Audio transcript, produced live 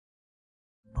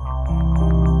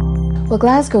Well,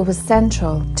 Glasgow was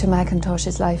central to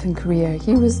Mackintosh's life and career.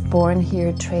 He was born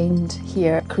here, trained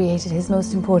here, created his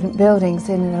most important buildings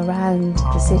in and around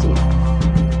the city.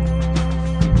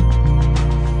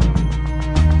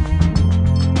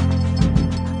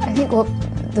 I think what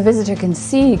the visitor can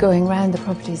see going around the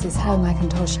properties is how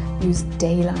Mackintosh used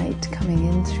daylight coming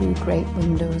in through great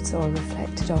windows or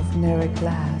reflected off mirrored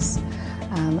glass,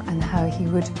 and how he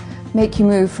would make you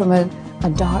move from a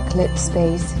dark lit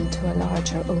space into a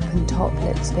larger open top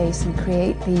lit space and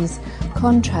create these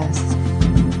contrasts.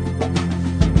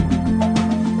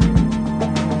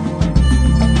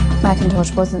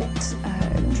 Mackintosh wasn't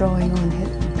drawing on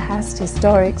his past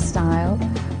historic style,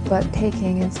 but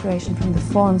taking inspiration from the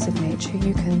forms of nature.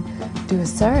 You can do a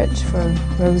search for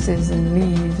roses and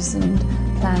leaves and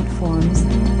plant forms.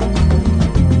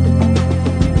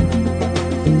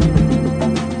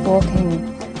 Walking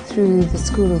through the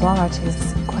School of Art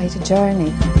is quite a journey,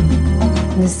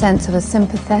 in the sense of a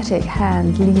sympathetic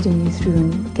hand leading you through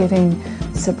and giving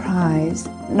surprise,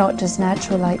 not just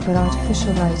natural light but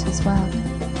artificial light as well.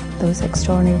 Those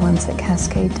extraordinary ones that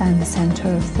cascade down the centre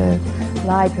of the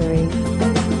library.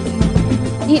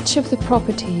 Each of the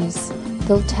properties,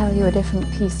 they'll tell you a different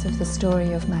piece of the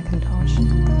story of Mackintosh.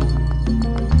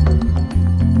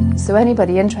 So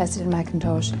anybody interested in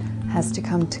Mackintosh has to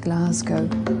come to Glasgow.